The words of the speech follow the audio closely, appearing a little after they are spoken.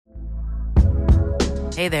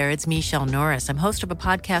Hey there, it's Michelle Norris. I'm host of a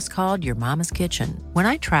podcast called Your Mama's Kitchen. When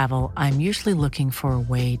I travel, I'm usually looking for a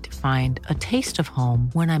way to find a taste of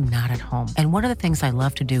home when I'm not at home. And one of the things I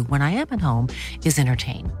love to do when I am at home is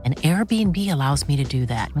entertain. And Airbnb allows me to do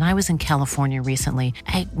that. When I was in California recently,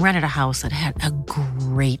 I rented a house that had a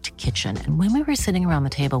great kitchen. And when we were sitting around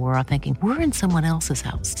the table, we were all thinking, we're in someone else's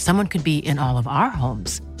house. Someone could be in all of our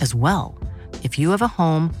homes as well. If you have a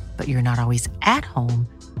home, but you're not always at home,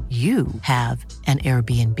 you have an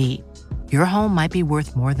Airbnb. Your home might be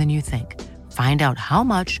worth more than you think. Find out how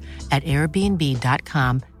much at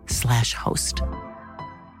airbnb.com/host.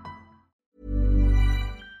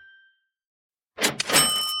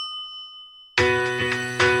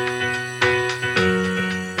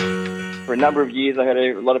 For a number of years, I heard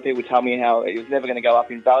a lot of people tell me how it was never going to go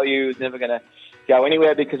up in value, it was never going to go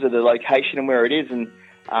anywhere because of the location and where it is. And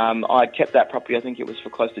I kept that property, I think it was for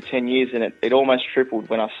close to 10 years, and it almost tripled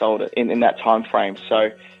when I sold it in that time frame. So,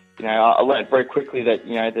 you know, I learned very quickly that,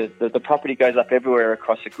 you know, the property goes up everywhere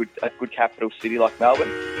across a good capital city like Melbourne.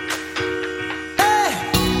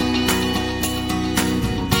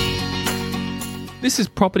 This is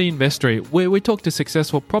Property Investory, where we talk to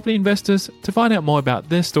successful property investors to find out more about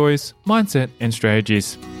their stories, mindset and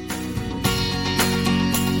strategies.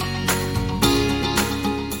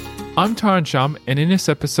 I'm Tyron Shum, and in this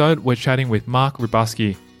episode, we're chatting with Mark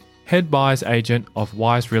Ribarsky, head buyer's agent of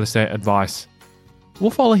Wise Real Estate Advice. We'll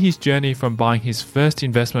follow his journey from buying his first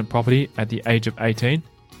investment property at the age of 18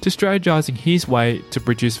 to strategizing his way to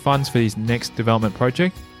produce funds for his next development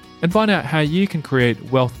project, and find out how you can create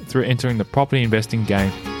wealth through entering the property investing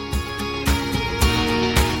game.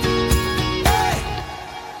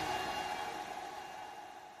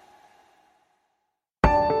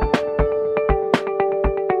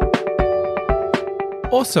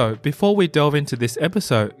 Also, before we delve into this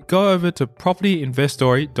episode, go over to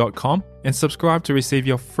propertyinvestory.com and subscribe to receive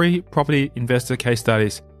your free property investor case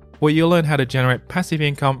studies, where you'll learn how to generate passive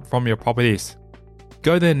income from your properties.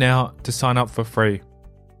 Go there now to sign up for free.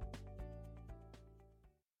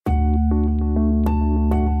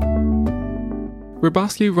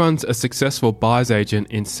 Ribarsky runs a successful buyer's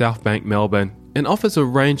agent in South Bank, Melbourne, and offers a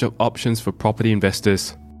range of options for property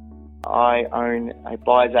investors. I own a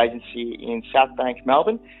buyer's agency in South Bank,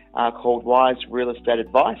 Melbourne, called Wise Real Estate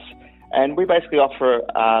Advice. And we basically offer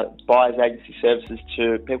buyer's agency services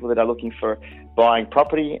to people that are looking for buying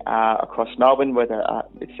property across Melbourne, whether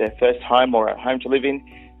it's their first home or a home to live in,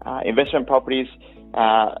 investment properties,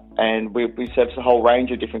 and we service a whole range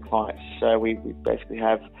of different clients. So we basically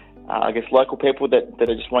have, local people that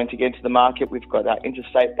are just wanting to get into the market. We've got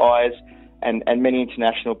interstate buyers and many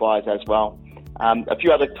international buyers as well. A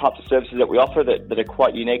few other types of services that we offer that are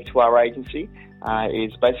quite unique to our agency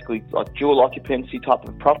is basically like dual occupancy type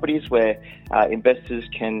of properties where investors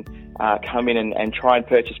can come in and try and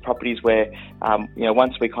purchase properties where,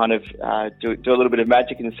 once we kind of do a little bit of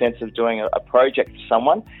magic in the sense of doing a project for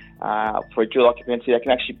someone for a dual occupancy, they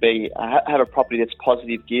can actually have a property that's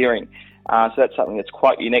positive gearing. So that's something that's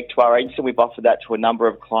quite unique to our agency. We've offered that to a number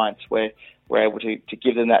of clients where we're able to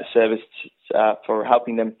give them that service for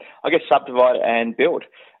helping them, subdivide and build.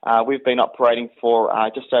 We've been operating for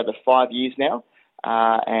just over 5 years now,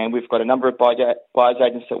 and we've got a number of buyers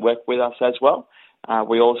agents that work with us as well.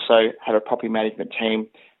 We also have a property management team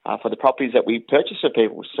for the properties that we purchase for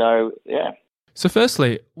people. So, yeah. So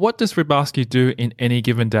firstly, what does Ribarsky do in any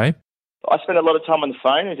given day? I spend a lot of time on the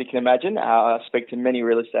phone, as you can imagine. I speak to many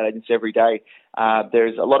real estate agents every day.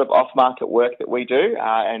 There's a lot of off-market work that we do,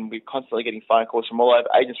 and we're constantly getting phone calls from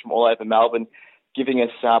agents from all over Melbourne, giving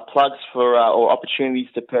us plugs for or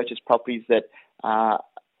opportunities to purchase properties that are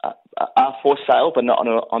for sale but not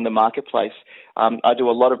on the marketplace. I do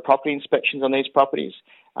a lot of property inspections on these properties,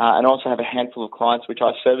 and also have a handful of clients which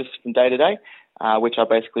I service from day to day, which I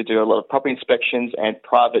basically do a lot of property inspections and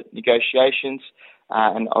private negotiations.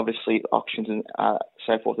 And obviously auctions and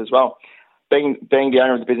so forth as well. Being the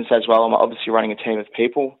owner of the business as well, I'm obviously running a team of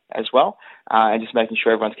people as well, and just making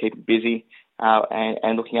sure everyone's keeping busy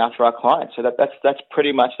and looking after our clients. So that's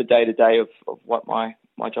pretty much the day-to-day of what my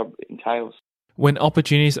job entails. When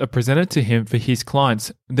opportunities are presented to him for his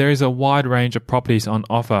clients, there is a wide range of properties on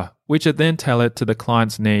offer, which are then tailored to the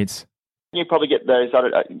client's needs. You probably get those.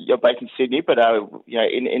 You're based in Sydney, but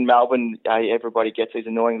in Melbourne, everybody gets these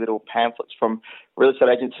annoying little pamphlets from real estate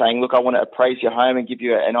agents saying, "Look, I want to appraise your home and give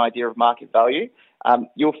you an idea of market value."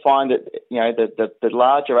 You'll find that the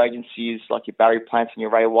larger agencies like your Barry Plants and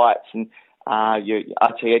your Ray Whites and your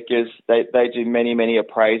RT Edgars, they do many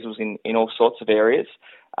appraisals in all sorts of areas,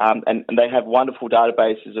 and they have wonderful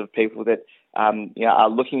databases of people that are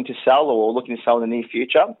looking to sell or looking to sell in the near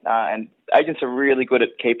future. And agents are really good at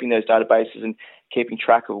keeping those databases and keeping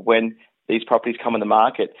track of when these properties come on the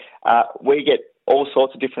market. We get all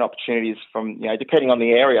sorts of different opportunities from, depending on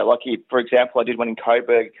the area. Like, for example, I did one in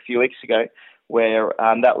Coburg a few weeks ago where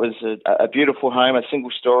that was a beautiful home, a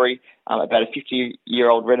single story, about a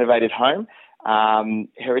 50-year-old renovated home,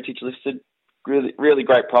 heritage listed, really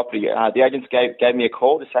great property. The agents gave me a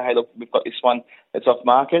call to say, hey, look, we've got this one that's off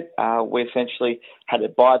market. We essentially had a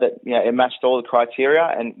buy that it matched all the criteria,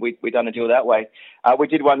 and we done a deal that way. We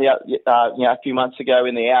did one a few months ago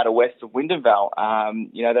in the outer west of Wyndhamvale.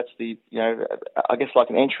 That's the I guess like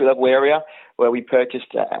an entry level area where we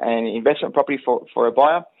purchased an investment property for a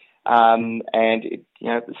buyer.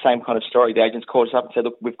 The same kind of story. The agents called us up and said,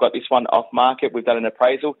 look, we've got this one off market. We've done an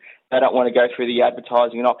appraisal. They don't want to go through the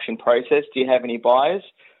advertising and auction process. Do you have any buyers?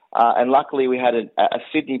 And luckily we had a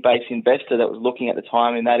Sydney-based investor that was looking at the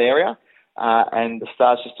time in that area. And the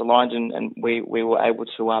stars just aligned and we were able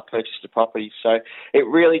to purchase the property. So it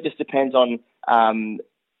really just depends on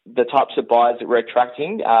the types of buyers that we're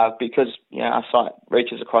attracting because our site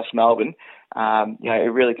reaches across Melbourne.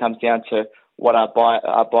 It really comes down to what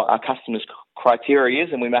our customers' criteria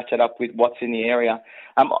is, and we match it up with what's in the area.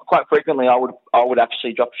 Quite frequently, I would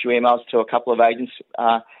actually drop a few emails to a couple of agents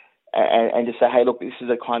and just say, hey, look, this is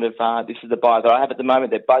the buyer that I have at the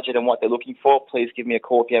moment, their budget and what they're looking for. Please give me a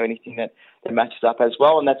call if you have anything that matches up as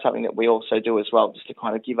well. And that's something that we also do as well, just to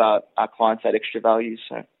kind of give our clients that extra value.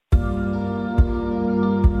 So.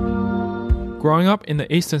 Growing up in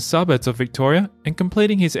the eastern suburbs of Victoria and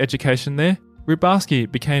completing his education there, Ribarsky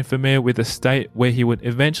became familiar with the state where he would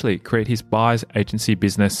eventually create his buyer's agency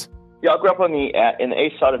business. Yeah, I grew up in the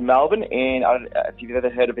east side of Melbourne, and if you've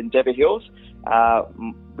ever heard of Endeavour Hills,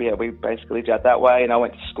 we basically lived out that way, and I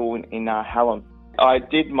went to school in Hallam. I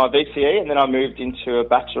did my VCE, and then I moved into a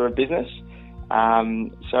Bachelor of Business.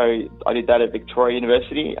 So I did that at Victoria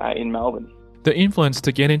University in Melbourne. The influence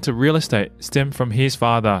to get into real estate stemmed from his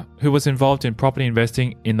father, who was involved in property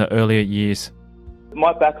investing in the earlier years.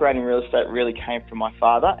 My background in real estate really came from my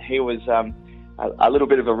father. He was a little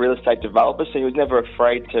bit of a real estate developer, so he was never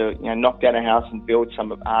afraid to knock down a house and build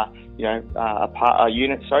some a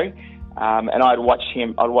unit. And I'd watch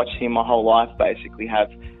him my whole life basically have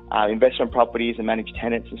investment properties and manage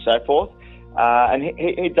tenants and so forth. And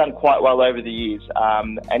he'd done quite well over the years.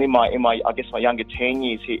 And in my I guess my younger teen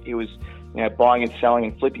years, he was buying and selling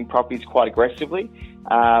and flipping properties quite aggressively.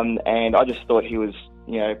 And I just thought he was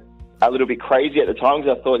a little bit crazy at the time,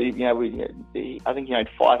 because I thought I think he owned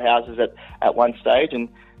 5 houses at one stage, and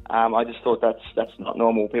I just thought that's not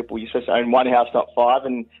normal. People, you're supposed to own 1 house, not 5,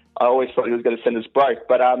 and I always thought he was going to send us broke.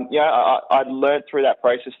 But I learned through that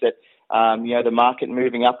process that the market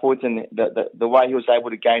moving upwards and the way he was able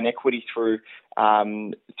to gain equity through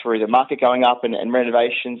the market going up and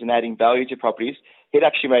renovations and adding value to properties, he'd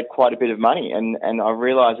actually made quite a bit of money, and I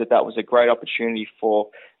realised that was a great opportunity for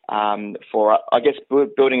I guess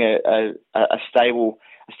building a stable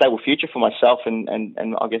future for myself and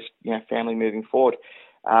I guess family moving forward.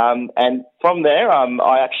 And from there,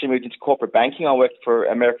 I actually moved into corporate banking. I worked for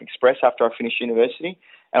American Express after I finished university,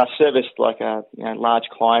 and I serviced large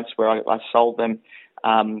clients where I sold them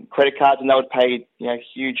credit cards, and they would pay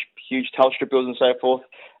huge Telstra bills and so forth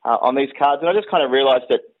on these cards. And I just kind of realised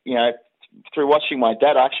that through watching my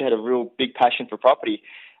dad, I actually had a real big passion for property.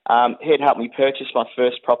 He had helped me purchase my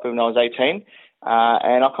first property when I was 18,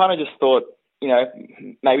 and I kind of just thought,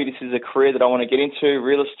 maybe this is a career that I want to get into,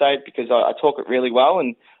 real estate, because I talk it really well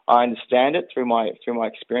and I understand it through my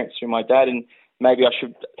experience through my dad, and maybe I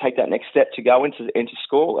should take that next step to go into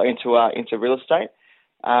school, into real estate.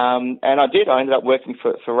 And I did. I ended up working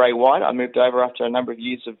for Ray White. I moved over after a number of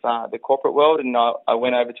years of the corporate world, and I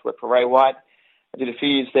went over to work for Ray White. I did a few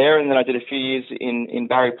years there, and then I did a few years in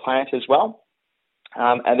Barry Plant as well.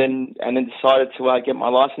 And then decided to get my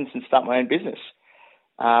license and start my own business.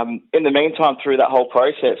 In the meantime, through that whole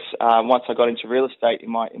process, once I got into real estate in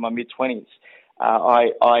my mid-20s,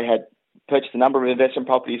 I had purchased a number of investment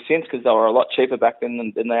properties since, because they were a lot cheaper back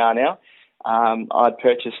then than they are now. I'd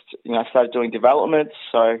purchased, I started doing developments.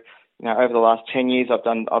 So, over the last 10 years, I've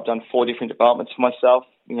done 4 different developments for myself.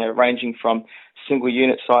 Ranging from single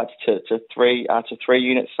unit sites to 3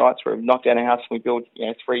 unit sites where we've knocked down a house and we build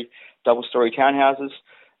 3 double-story townhouses,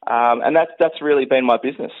 and that's really been my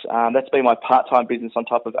business. That's been my part-time business on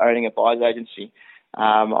top of owning a buyer's agency.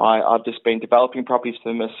 I've just been developing properties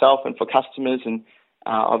for myself and for customers, and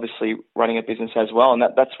obviously running a business as well. And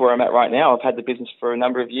that's where I'm at right now. I've had the business for a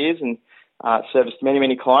number of years, and serviced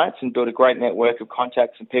many clients and built a great network of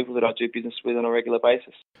contacts and people that I do business with on a regular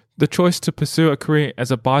basis. The choice to pursue a career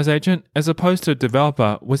as a buyer's agent as opposed to a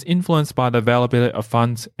developer was influenced by the availability of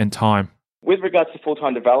funds and time. With regards to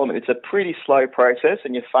full-time development, it's a pretty slow process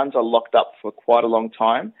and your funds are locked up for quite a long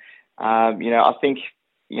time. I think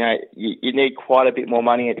you need quite a bit more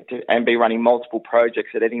money and be running multiple projects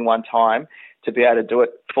at any one time to be able to do it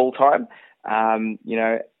full-time.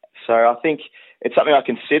 So I think it's something I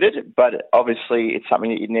considered, but obviously it's something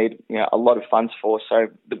that you need a lot of funds for. So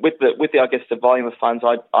with the volume of funds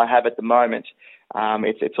I have at the moment,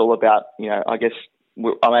 it's all about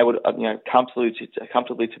I'm able to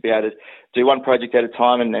comfortably to be able to do one project at a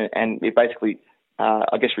time, and it basically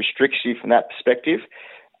restricts you from that perspective.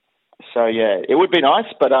 So yeah, it would be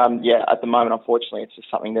nice, but at the moment, unfortunately, it's just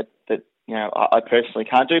something that I personally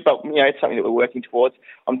can't do. But it's something that we're working towards.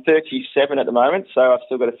 I'm 37 at the moment, so I've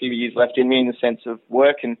still got a few years left in me in the sense of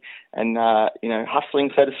work and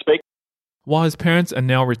hustling, so to speak. While his parents are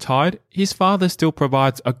now retired, his father still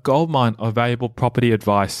provides a goldmine of valuable property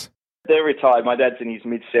advice. They're retired. My dad's in his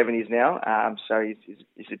mid-70s now, so he's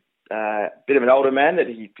a bit of an older man. That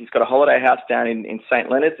he's got a holiday house down in St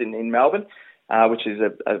Leonards in Melbourne, which is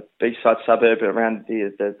a beachside suburb around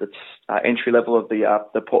the entry level of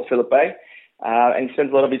the Port Phillip Bay, and he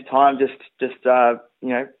spends a lot of his time just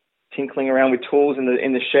tinkling around with tools in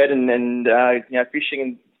the shed and fishing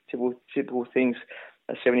and typical things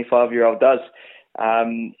a 75-year-old does.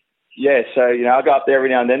 So I go up there every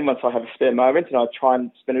now and then once I have a spare moment, and I try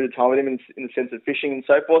and spend a bit of time with him in the sense of fishing and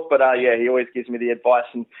so forth. But he always gives me the advice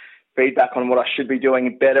and feedback on what I should be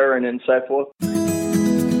doing better and so forth.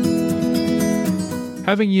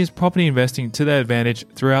 Having used property investing to their advantage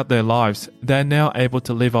throughout their lives, they are now able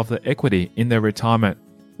to live off the equity in their retirement,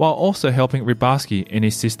 while also helping Ribarsky and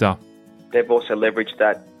his sister. They've also leveraged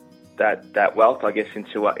that wealth, I guess,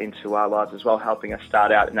 into our lives as well, helping us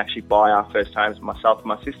start out and actually buy our first homes, myself and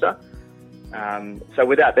my sister. So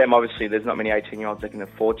without them, obviously, there's not many 18-year-olds that can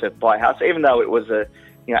afford to buy a house, even though it was at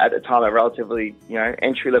the time a relatively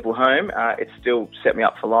entry-level home. It still set me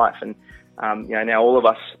up for life, and now all of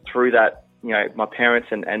us through that. My parents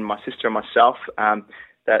and my sister and myself,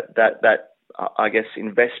 that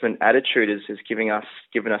investment attitude has given us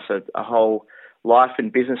a whole life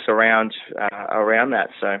and business around that.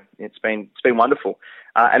 So it's been wonderful,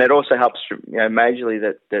 and it also helps majorly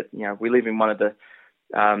that we live in one of the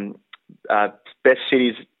best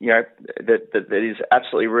cities that is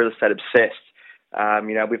absolutely real estate obsessed.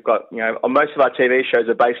 We've got most of our TV shows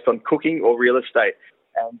are based on cooking or real estate.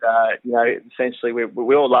 And essentially,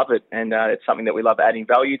 we all love it, and it's something that we love adding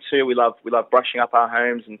value to. We love brushing up our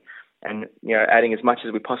homes and adding as much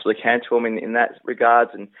as we possibly can to them in that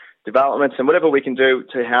regards, and developments and whatever we can do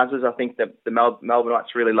to houses. I think that the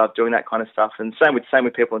Melbourneites really love doing that kind of stuff, and same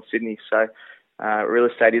with people in Sydney. So real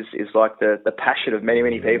estate is like the passion of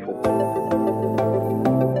many people.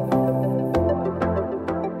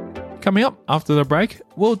 Coming up after the break,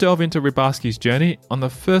 we'll delve into Ribarsky's journey on the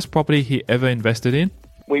first property he ever invested in.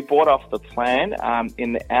 We bought off the plan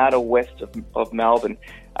in the outer west of Melbourne.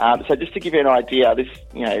 So just to give you an idea,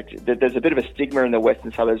 there's a bit of a stigma in the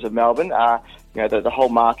western suburbs of Melbourne. The whole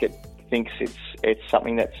market thinks it's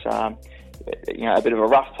something that's a bit of a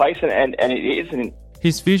rough place, and it isn't.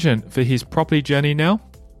 His vision for his property journey now?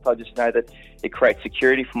 I just know that it creates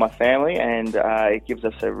security for my family, and it gives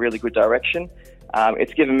us a really good direction.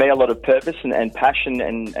 It's given me a lot of purpose and passion,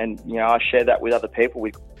 and I share that with other people.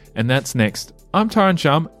 And that's next. I'm Taran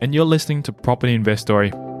Shum, and you're listening to Property Investory.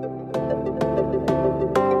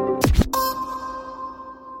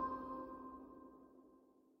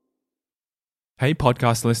 Hey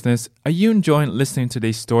podcast listeners, are you enjoying listening to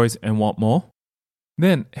these stories and want more?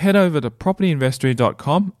 Then head over to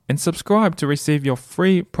propertyinvestory.com and subscribe to receive your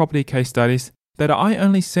free property case studies that I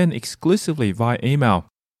only send exclusively via email.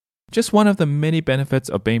 Just one of the many benefits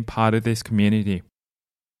of being part of this community.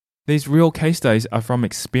 These real case studies are from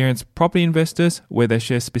experienced property investors where they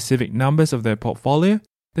share specific numbers of their portfolio,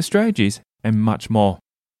 the strategies, and much more.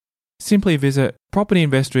 Simply visit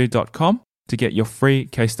propertyinvestory.com to get your free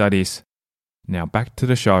case studies. Now back to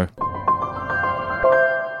the show.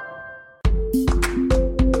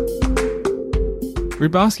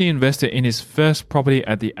 Ribarsky invested in his first property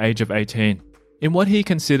at the age of 18, in what he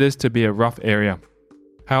considers to be a rough area.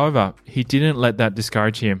 However, he didn't let that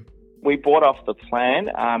discourage him. We bought off the plan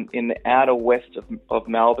in the outer west of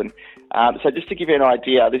Melbourne. So just to give you an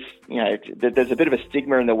idea, there's a bit of a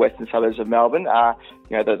stigma in the western suburbs of Melbourne.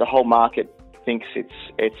 The whole market thinks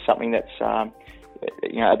it's something that's a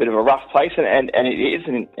a bit of a rough place, and it is,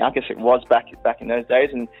 and I guess it was back in those days,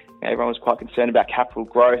 and everyone was quite concerned about capital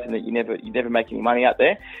growth and that you never make any money out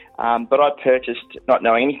there. But I purchased, not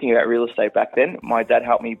knowing anything about real estate back then. My dad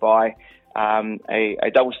helped me buy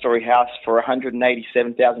a double-storey house for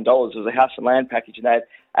 $187,000. It was a house and land package, and they'd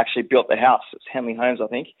actually built the house. It's Henley Homes, I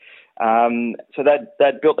think. So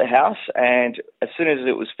they'd built the house, and as soon as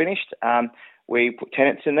it was finished, we put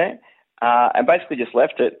tenants in there. And basically just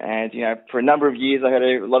left it. And, for a number of years, I heard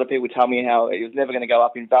a lot of people tell me how it was never going to go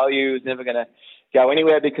up in value, it was never going to go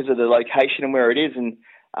anywhere because of the location and where it is. And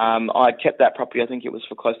I kept that property, I think it was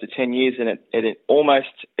for close to 10 years, and it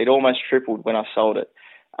almost tripled when I sold it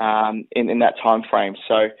in that time frame.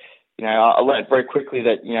 So, I learned very quickly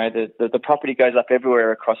that, the property goes up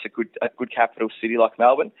everywhere across a good capital city like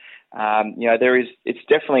Melbourne. It's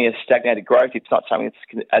definitely a stagnated growth. It's not something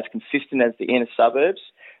that's as consistent as the inner suburbs.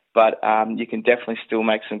 But you can definitely still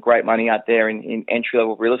make some great money out there in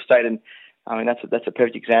entry-level real estate. And, I mean, that's a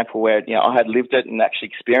perfect example where, I had lived it and actually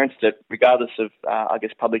experienced it, regardless of,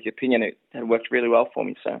 public opinion. It had worked really well for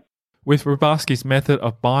me. So, with Ribarsky's method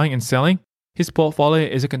of buying and selling, his portfolio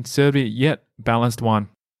is a conservative yet balanced one.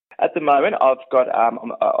 At the moment, I've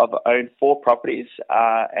owned 4 properties,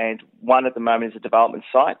 and one at the moment is a development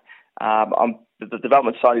site. The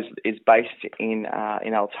development site is based in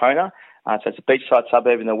Altona. So it's a beachside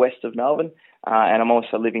suburb in the west of Melbourne, and I'm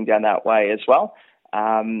also living down that way as well.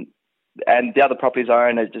 And the other properties I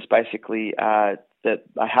own are just basically the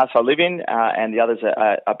house I live in, and the others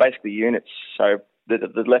are basically units. So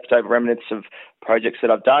the leftover remnants of projects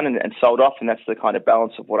that I've done and sold off, and that's the kind of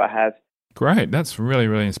balance of what I have. Great, that's really,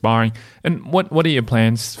 really inspiring. And what are your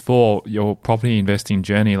plans for your property investing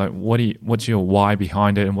journey? Like, what's your why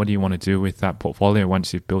behind it, and what do you want to do with that portfolio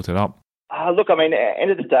once you've built it up? Look, I mean, at the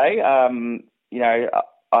end of the day,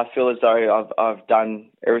 I feel as though I've done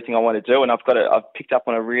everything I want to do, and I've picked up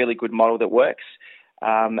on a really good model that works,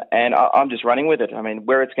 and I'm just running with it. I mean,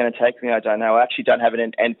 where it's going to take me, I don't know. I actually don't have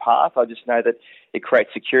an end path. I just know that it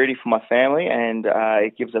creates security for my family, and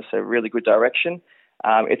it gives us a really good direction.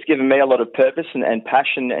 It's given me a lot of purpose and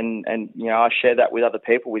passion, and I share that with other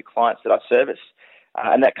people, with clients that I service,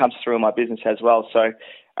 and that comes through in my business as well. So.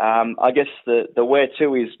 I guess the where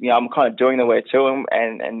to is, I'm kind of doing the where to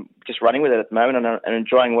and just running with it at the moment and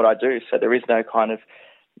enjoying what I do. So there is no kind of,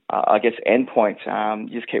 end point.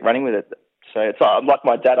 You just keep running with it. So it's like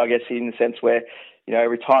my dad, I guess, in the sense where,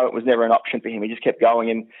 retirement was never an option for him. He just kept going,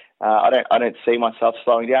 and I don't see myself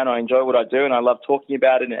slowing down. I enjoy what I do, and I love talking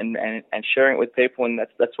about it and sharing it with people, and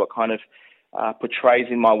that's what kind of portrays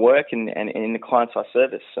in my work and in the clients I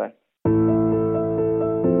service. So.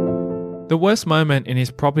 The worst moment in his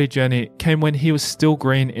property journey came when he was still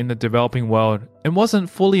green in the developing world and wasn't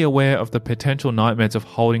fully aware of the potential nightmares of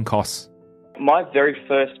holding costs. My very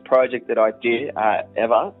first project that I did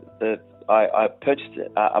ever, I purchased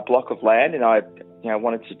a block of land, and I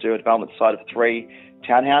wanted to do a development site of 3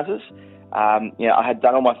 townhouses. I had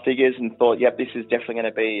done all my figures and thought, yep, this is definitely going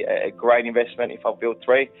to be a great investment if I build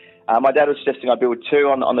 3. My dad was suggesting I build 2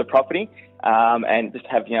 on the property. And just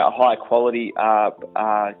have a high quality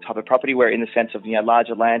type of property, where in the sense of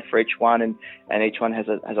larger land for each one, and each one is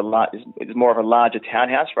more of a larger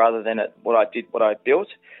townhouse rather than what I built.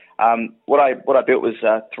 What I built was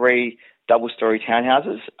 3 double-storey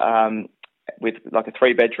townhouses with like a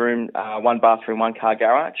 3-bedroom, 1 bathroom, 1 car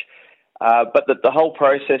garage. But the whole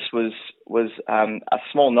process was a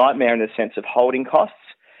small nightmare in the sense of holding costs.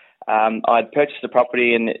 I'd purchased the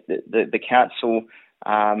property, and the council.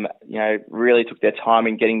 Really took their time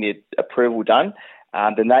in getting the approval done.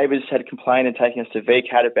 The neighbours had complained and taken us to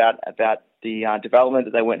VCAT about the development,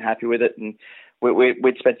 that they weren't happy with it, and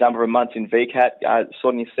we'd spent a number of months in VCAT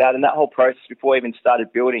sorting this out. And that whole process, before we even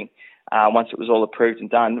started building, once it was all approved and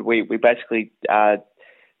done, we basically, I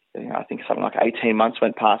think something like 18 months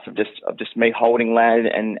went past of just me holding land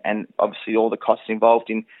and obviously all the costs involved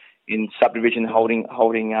in subdivision holding,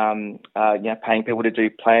 paying people to do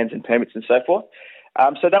plans and permits and so forth.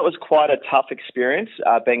 So that was quite a tough experience,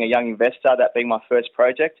 being a young investor, that being my first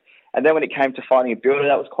project. And then when it came to finding a builder,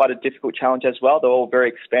 that was quite a difficult challenge as well. They were all very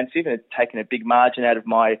expensive, and it had taken a big margin out of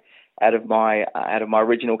my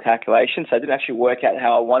original calculation. So it didn't actually work out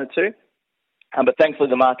how I wanted to. But thankfully,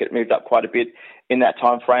 the market moved up quite a bit in that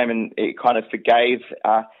time frame, and it kind of forgave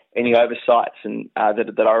any oversights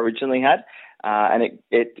that I originally had. And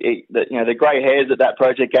the grey hairs that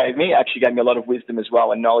project gave me actually gave me a lot of wisdom as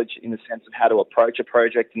well, and knowledge in the sense of how to approach a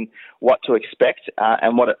project and what to expect,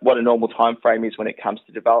 and what a normal time frame is when it comes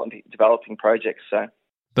to developing projects. So,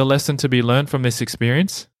 the lesson to be learned from this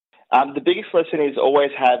experience? The biggest lesson is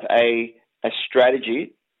always have a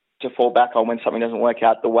strategy to fall back on when something doesn't work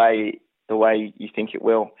out the way the way you think it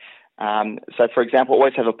will. So, for example,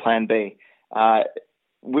 always have a plan B.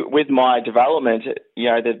 With my development,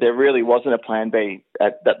 there really wasn't a plan B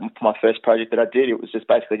for my first project that I did. It was just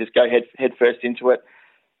basically just go head first into it.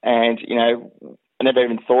 And, I never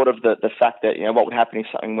even thought of the fact that, what would happen if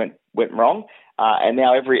something went wrong. And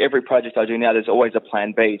now every project I do now, there's always a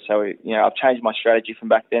plan B. So, I've changed my strategy from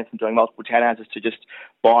back then from doing multiple townhouses to just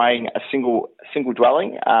buying a single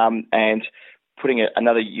dwelling and putting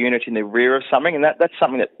another unit in the rear of something. And that's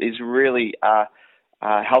something that is really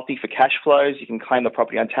healthy for cash flows. You can claim the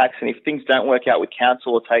property on tax. And if things don't work out with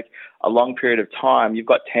council or take a long period of time, you've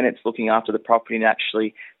got tenants looking after the property and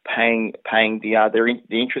actually paying the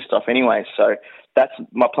interest off anyway. So that's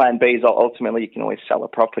my plan B. Is ultimately you can always sell a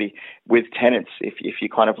property with tenants if you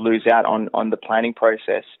kind of lose out on the planning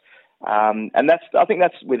process. And I think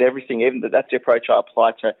that's with everything. Even that's the approach I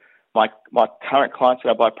apply to my current clients that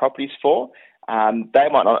I buy properties for. They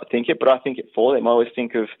might not think it, but I think it for them. I always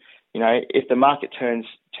think of, if the market turns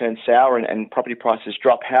sour and property prices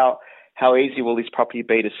drop, how easy will this property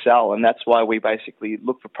be to sell? And that's why we basically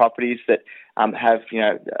look for properties that have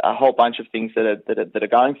a whole bunch of things that are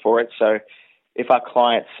going for it. So if our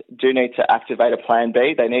clients do need to activate a plan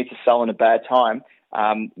B, they need to sell in a bad time.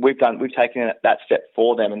 We've taken that step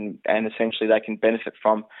for them, and essentially they can benefit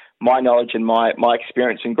from my knowledge and my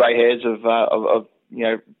experience and grey hairs of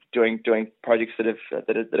doing projects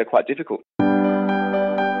that are quite difficult.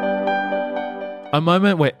 A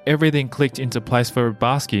moment where everything clicked into place for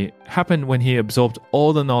Ribarsky happened when he absorbed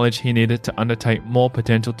all the knowledge he needed to undertake more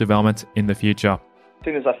potential developments in the future. As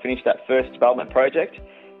soon as I finished that first development project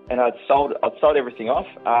and I'd sold everything off,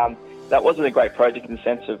 that wasn't a great project in the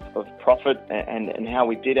sense of profit and how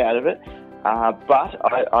we did out of it, but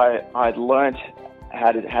I'd learnt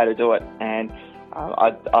how to do it, and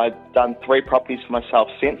I've done 3 properties for myself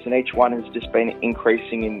since, and each one has just been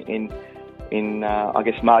increasing in I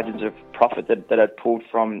guess margins of profit that I'd pulled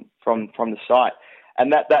from the site.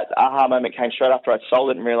 And that aha moment came straight after I'd sold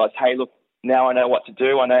it and realised, hey, look, now I know what to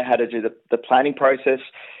do. I know how to do the planning process.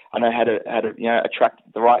 I know how to attract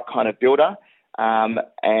the right kind of builder.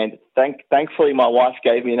 And thankfully my wife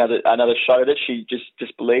gave me another shot at it. She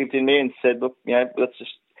just believed in me and said, look, let's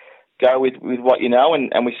just go with what you know,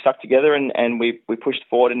 and we stuck together and we pushed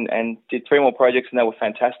forward and did 3 more projects, and they were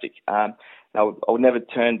fantastic. I would never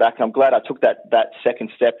turn back, and I'm glad I took that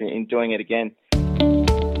second step in doing it again.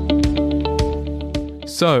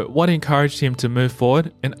 So, what encouraged him to move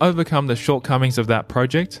forward and overcome the shortcomings of that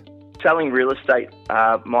project? Selling real estate,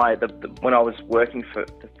 when I was working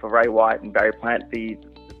for Ray White and Barry Plant,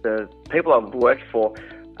 the people I've worked for,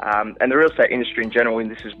 and the real estate industry in general,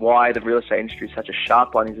 and this is why the real estate industry is such a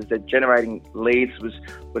sharp one, is that generating leads was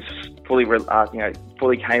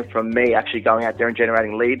fully came from me actually going out there and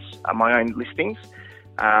generating leads on my own listings.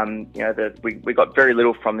 We got very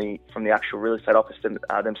little from the actual real estate office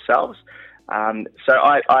themselves. So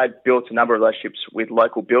I built a number of relationships with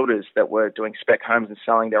local builders that were doing spec homes and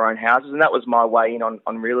selling their own houses, and that was my way in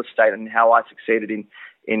on real estate and how I succeeded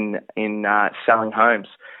in selling homes.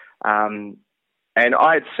 And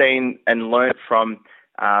I had seen and learned from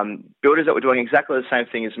builders that were doing exactly the same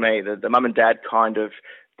thing as me, the mum and dad kind of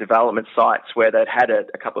development sites where they'd had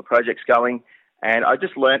a couple of projects going. And I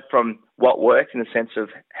just learned from what worked in the sense of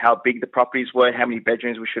how big the properties were, how many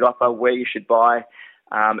bedrooms we should offer, where you should buy,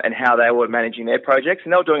 and how they were managing their projects.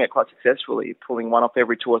 And they were doing it quite successfully, pulling one off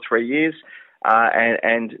every 2 or 3 years.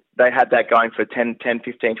 And they had that going for 10,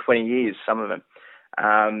 15, 20 years, some of them.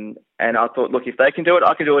 And I thought, look, if they can do it,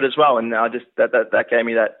 I can do it as well. And I just that gave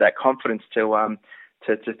me that confidence to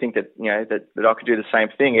think that that I could do the same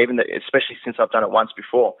thing, especially since I've done it once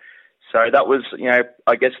before. So that was,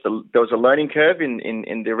 I guess there was a learning curve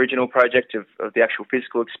in the original project of the actual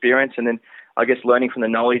physical experience, and then I guess learning from the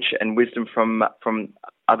knowledge and wisdom from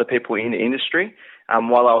other people in the industry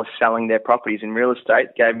while I was selling their properties in real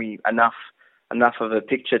estate gave me enough of a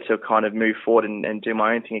picture to kind of move forward and do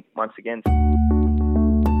my own thing once again.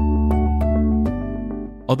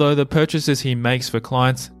 Although the purchases he makes for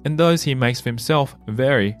clients and those he makes for himself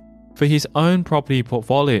vary, for his own property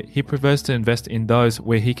portfolio, he prefers to invest in those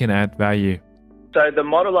where he can add value. So the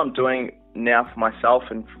model I'm doing now for myself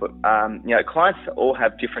and for, clients all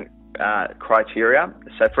have different criteria.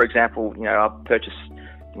 So for example, I've purchased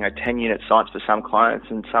 10-unit sites for some clients,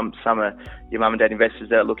 and some are your mum and dad investors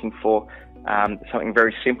that are looking for something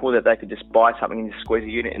very simple that they could just buy something and just squeeze a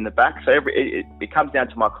unit in the back. So it comes down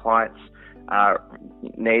to my clients'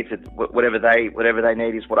 needs. Whatever they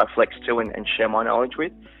need is what I flex to and share my knowledge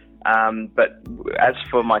with. But as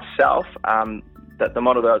for myself, that the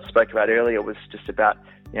model that I spoke about earlier was just about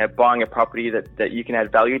buying a property that you can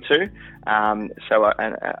add value to. So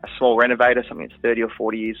a small renovator, something that's 30 or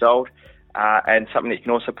 40 years old, and something that you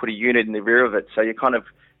can also put a unit in the rear of it. So you're kind of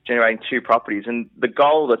generating two properties. And the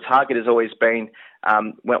goal, the target has always been,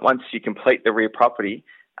 once you complete the rear property,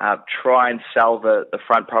 try and sell the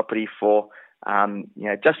front property for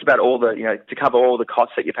just about all the, to cover all the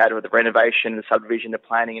costs that you've had with the renovation, the subdivision, the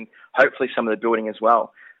planning, and hopefully some of the building as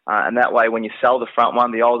well. And that way, when you sell the front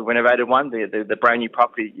one, the old renovated one, the brand new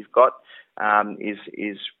property that you've got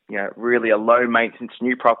is really a low maintenance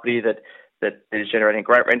new property that is generating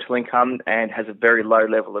great rental income and has a very low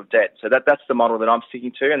level of debt. So that's the model that I'm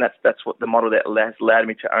sticking to, and that's what the model that has allowed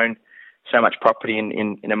me to own so much property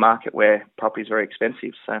in a market where property is very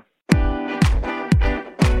expensive.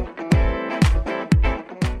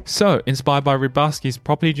 So, inspired by Ribarsky's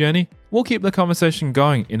property journey, we'll keep the conversation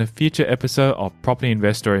going in a future episode of Property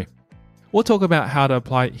Investory. We'll talk about how to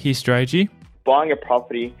apply his strategy. Buying a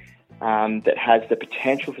property that has the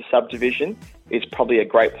potential for subdivision is probably a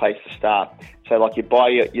great place to start. So like you buy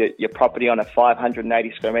your property on a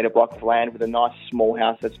 580 square metre block of land with a nice small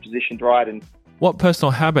house that's positioned right. And what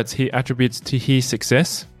personal habits he attributes to his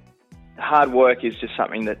success? Hard work is just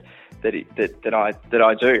something that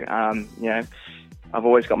I do. I've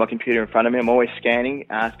always got my computer in front of me. I'm always scanning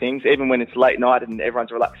things, even when it's late night and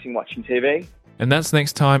everyone's relaxing watching TV. And that's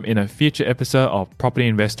next time in a future episode of Property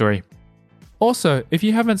Investory. Also, if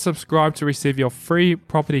you haven't subscribed to receive your free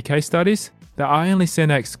property case studies that I only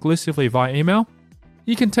send out exclusively via email,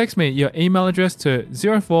 you can text me your email address to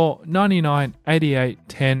 04 99 88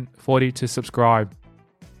 10 40 to subscribe.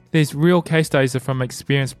 These real case studies are from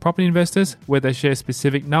experienced property investors where they share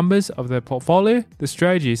specific numbers of their portfolio, the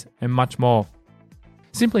strategies, and much more.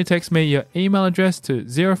 Simply text me your email address to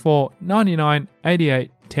 04 99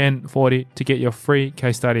 88 10 40 to get your free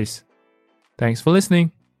case studies. Thanks for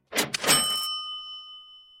listening.